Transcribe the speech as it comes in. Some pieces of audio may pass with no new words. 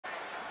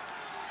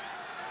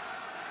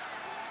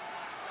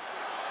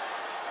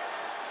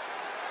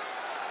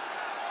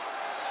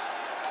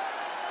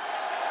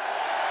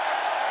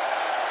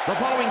The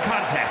following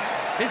contest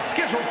is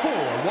scheduled for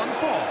one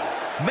fall.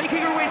 Making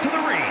her way to the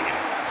ring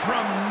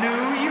from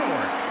New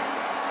York,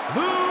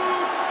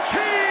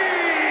 Lucchese!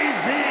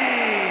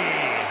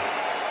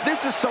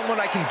 This is someone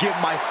I can give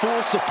my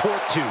full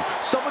support to.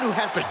 Someone who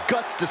has the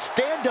guts to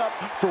stand up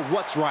for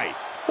what's right.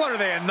 What are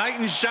they, a knight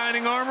in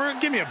shining armor?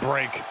 Give me a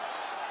break.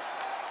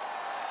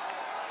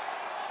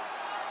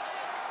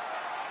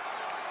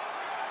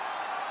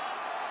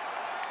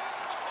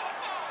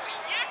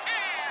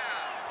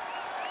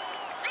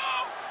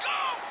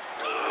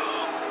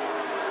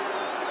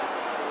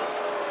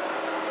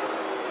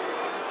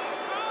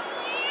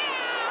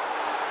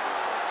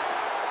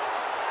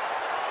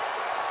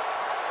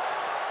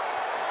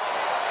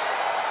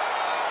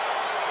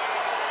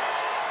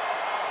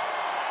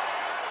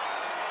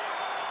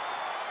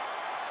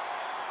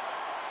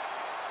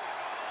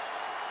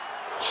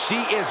 She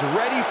is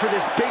ready for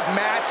this big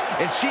match,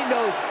 and she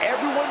knows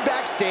everyone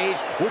backstage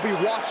will be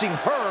watching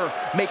her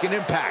make an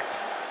impact.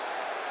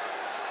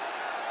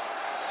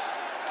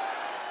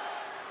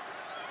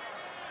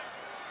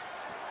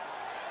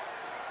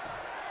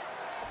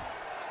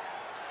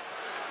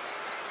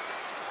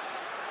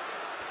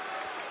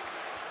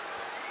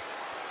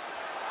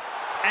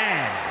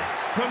 And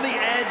from the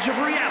edge of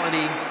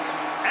reality,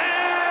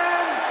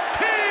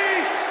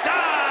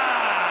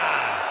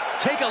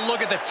 take a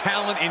look at the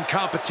talent in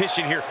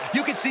competition here.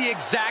 You can see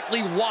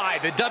exactly why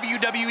the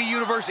WWE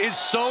Universe is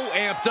so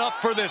amped up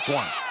for this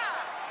one.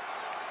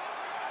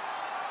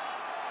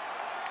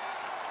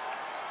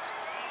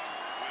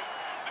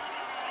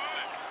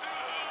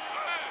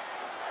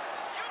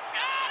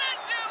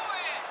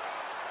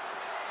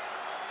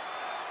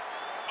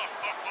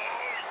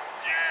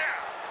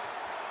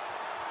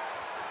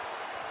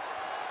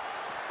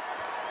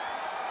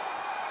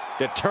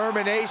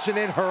 Determination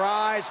in her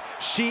eyes.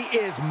 She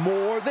is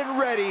more than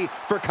ready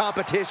for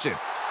competition.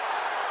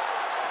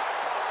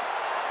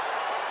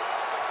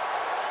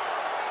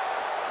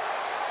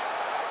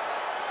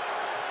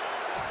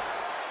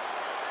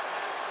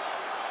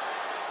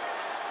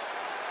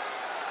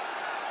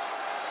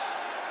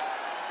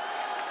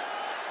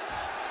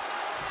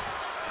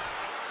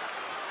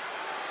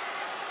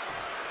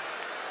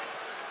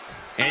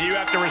 And you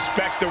have to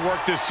respect the work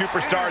this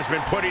superstar has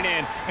been putting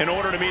in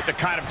order to meet the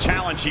kind of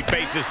challenge she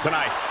faces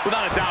tonight.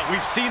 Without a doubt,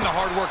 we've seen the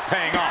hard work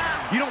paying off.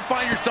 You don't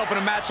find yourself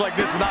in a match like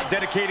this without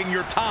dedicating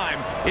your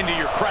time into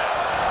your craft.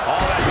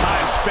 All that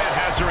time spent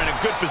has her in a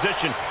good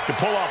position to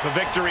pull off a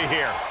victory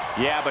here.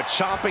 Yeah, but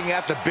chomping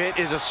at the bit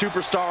is a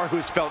superstar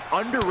who's felt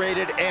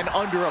underrated and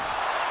under a...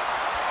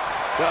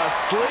 The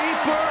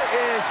sleeper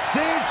is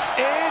cinched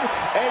in,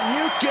 and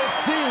you can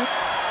see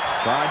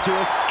trying to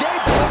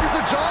escape, delivers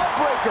a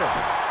jawbreaker.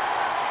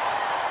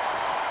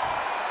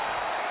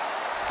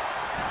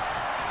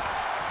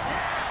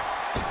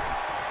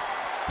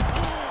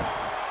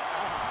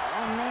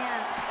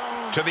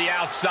 To the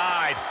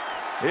outside.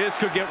 This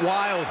could get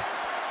wild.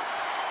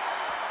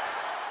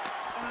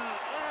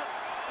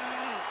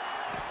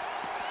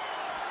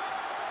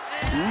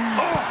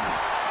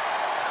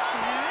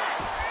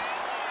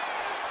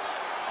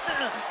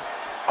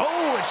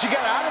 Oh, and she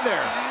got out of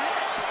there.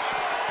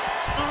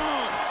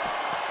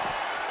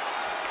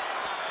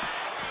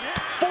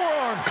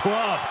 Forearm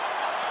club.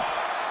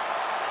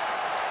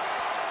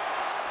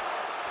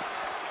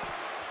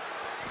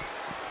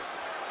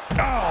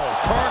 Oh,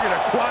 target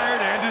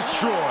acquired and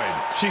destroyed.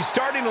 She's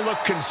starting to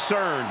look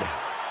concerned.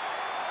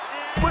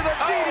 With a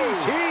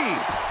DDT.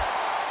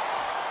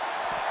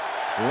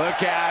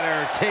 Look at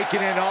her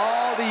taking in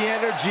all the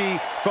energy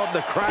from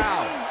the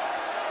crowd.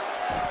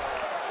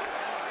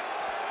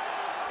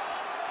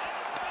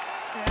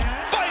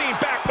 Fighting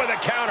back with a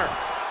counter.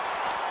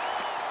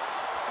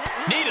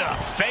 Knee to the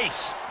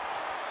face.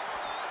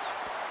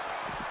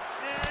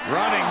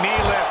 Running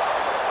knee lift.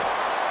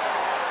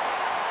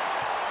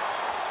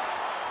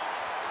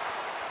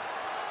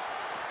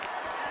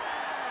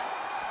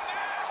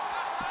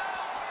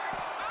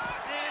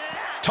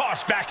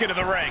 Tossed back into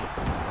the ring.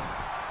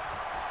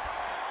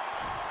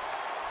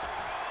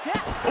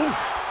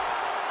 Oof.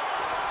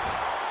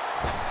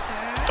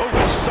 Oh,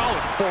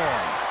 solid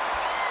form.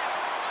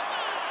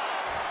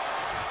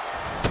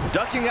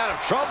 Ducking out of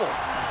trouble.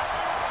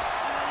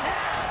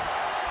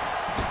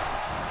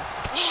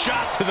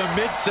 Shot to the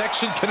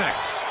midsection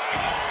connects.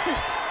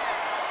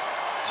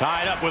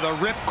 Tied up with a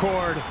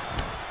ripcord.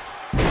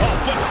 Oh,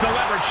 flips the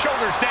leverage,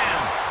 shoulders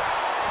down.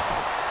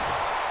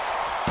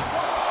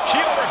 She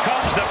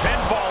overcomes the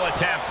pinfall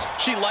attempt.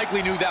 She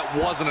likely knew that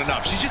wasn't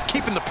enough. She's just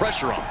keeping the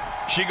pressure on.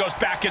 She goes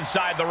back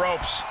inside the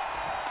ropes.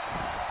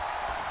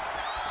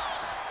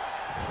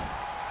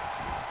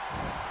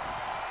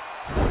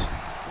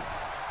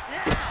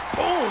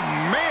 Oh,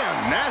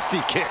 man,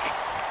 nasty kick.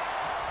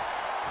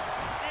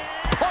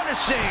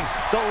 Punishing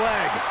the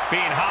leg.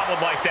 Being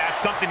hobbled like that,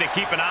 something to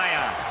keep an eye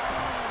on.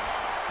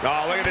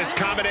 Oh, look at this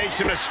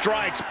combination of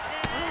strikes.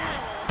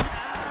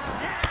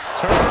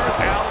 Turn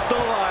out the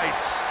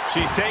lights.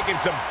 She's taking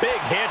some big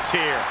hits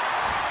here.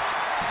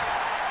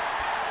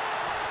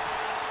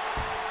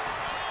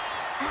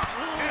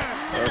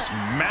 Just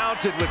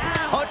mounted with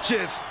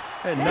punches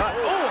and not,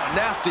 oh, a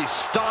nasty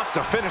stop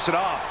to finish it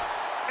off.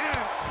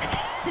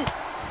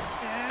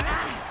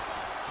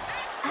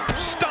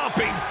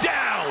 Stomping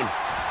down.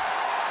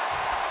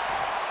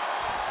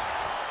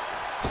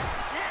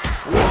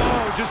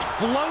 Whoa, just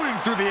floating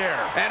through the air.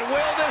 And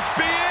will this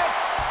be it?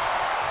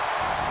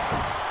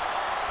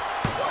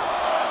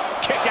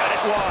 Kick out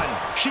at one.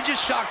 She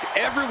just shocked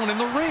everyone in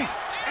the ring.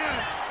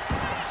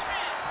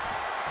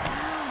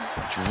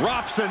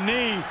 Drops a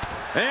knee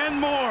and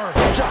more.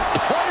 Just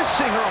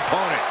punishing her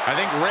opponent. I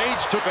think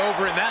rage took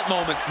over in that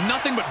moment.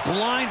 Nothing but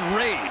blind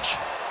rage.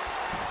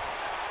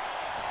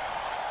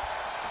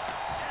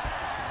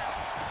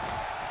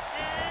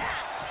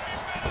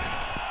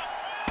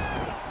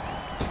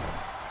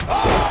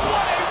 Oh,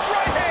 what a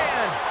right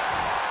hand!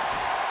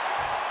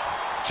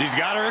 She's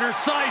got her in her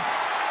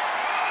sights.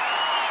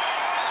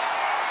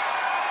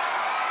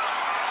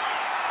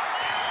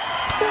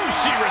 Ooh,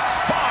 she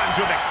responds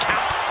with a count.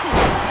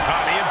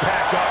 The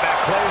impact off that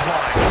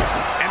clothesline.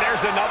 And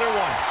there's another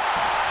one.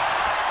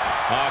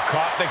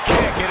 Caught the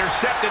kick,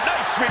 intercepted.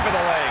 Nice sweep of the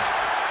leg.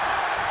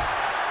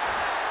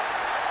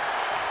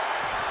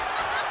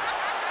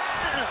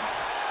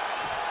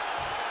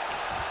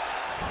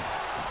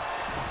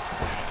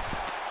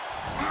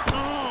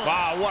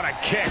 Wow, what a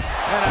kick.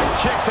 And a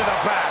kick to the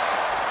back.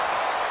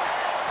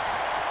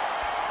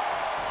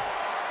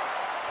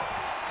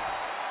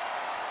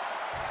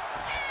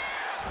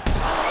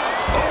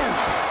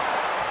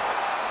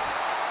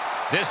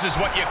 This is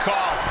what you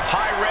call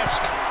high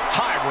risk,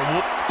 high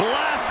reward.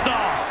 Blast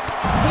off.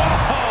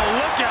 Whoa,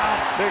 look out.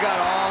 They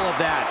got all of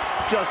that.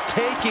 Just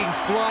taking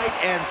flight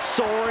and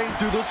soaring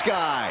through the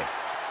sky.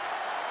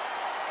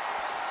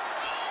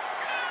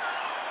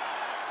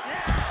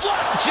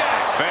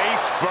 Flapjack.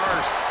 Face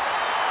first.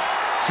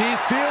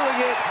 She's feeling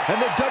it, and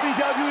the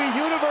WWE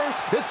Universe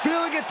is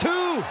feeling it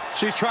too.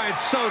 She's trying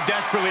so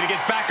desperately to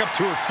get back up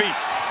to her feet.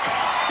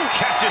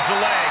 Catches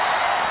the leg.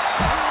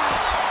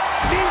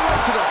 Knee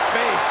right to the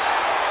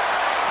face.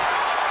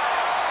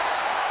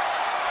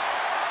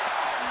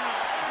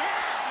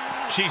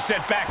 She's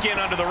set back in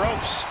under the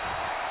ropes.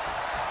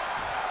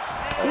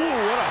 Ooh,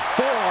 what a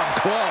forearm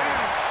club.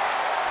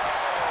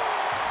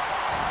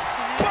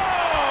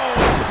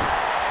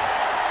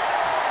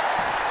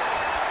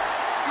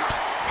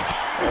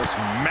 Just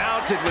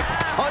mounted with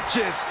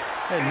punches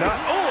and not,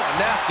 oh, a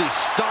nasty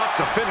stop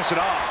to finish it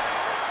off.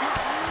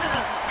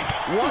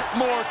 What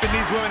more can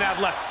these women have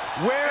left?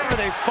 Where are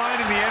they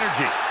finding the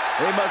energy?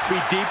 They must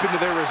be deep into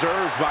their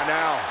reserves by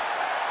now.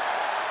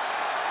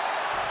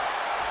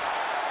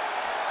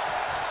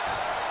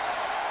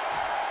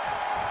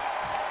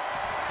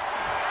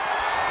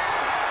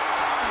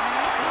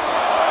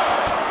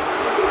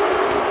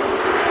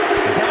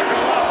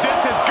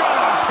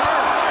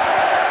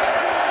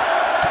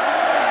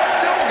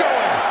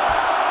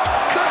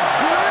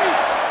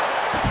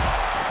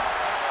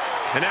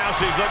 And now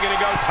she's looking to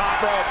go top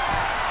rope.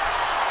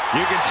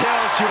 You can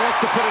tell she wants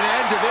to put an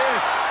end to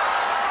this.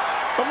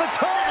 From the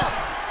top.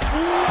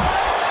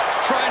 What?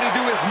 Trying to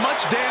do as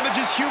much damage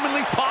as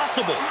humanly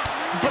possible.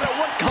 But at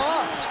what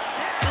cost?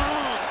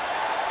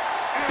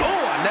 Oh,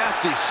 a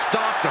nasty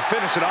stop to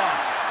finish it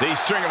off. These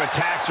string of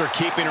attacks are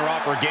keeping her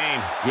off her game.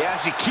 Yeah,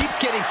 she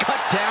keeps getting cut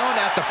down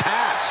at the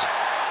pass.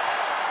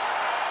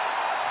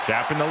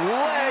 Trapping the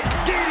leg.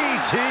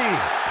 DDT.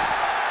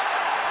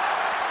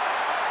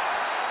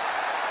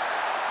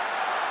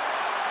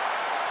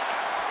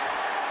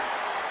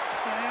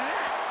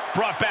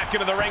 Brought back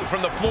into the ring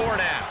from the floor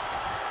now.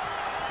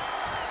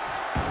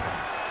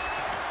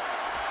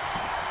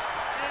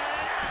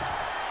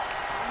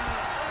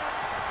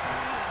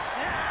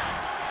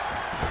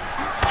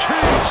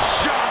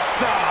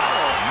 Kinshasa!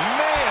 Oh,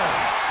 man!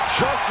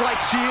 Just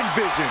like she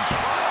envisioned.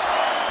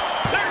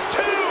 There's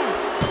two!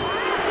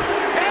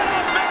 And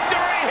a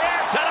victory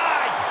here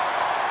tonight!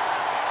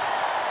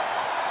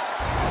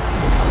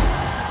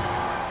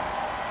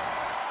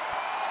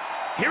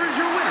 Here is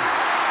your winner,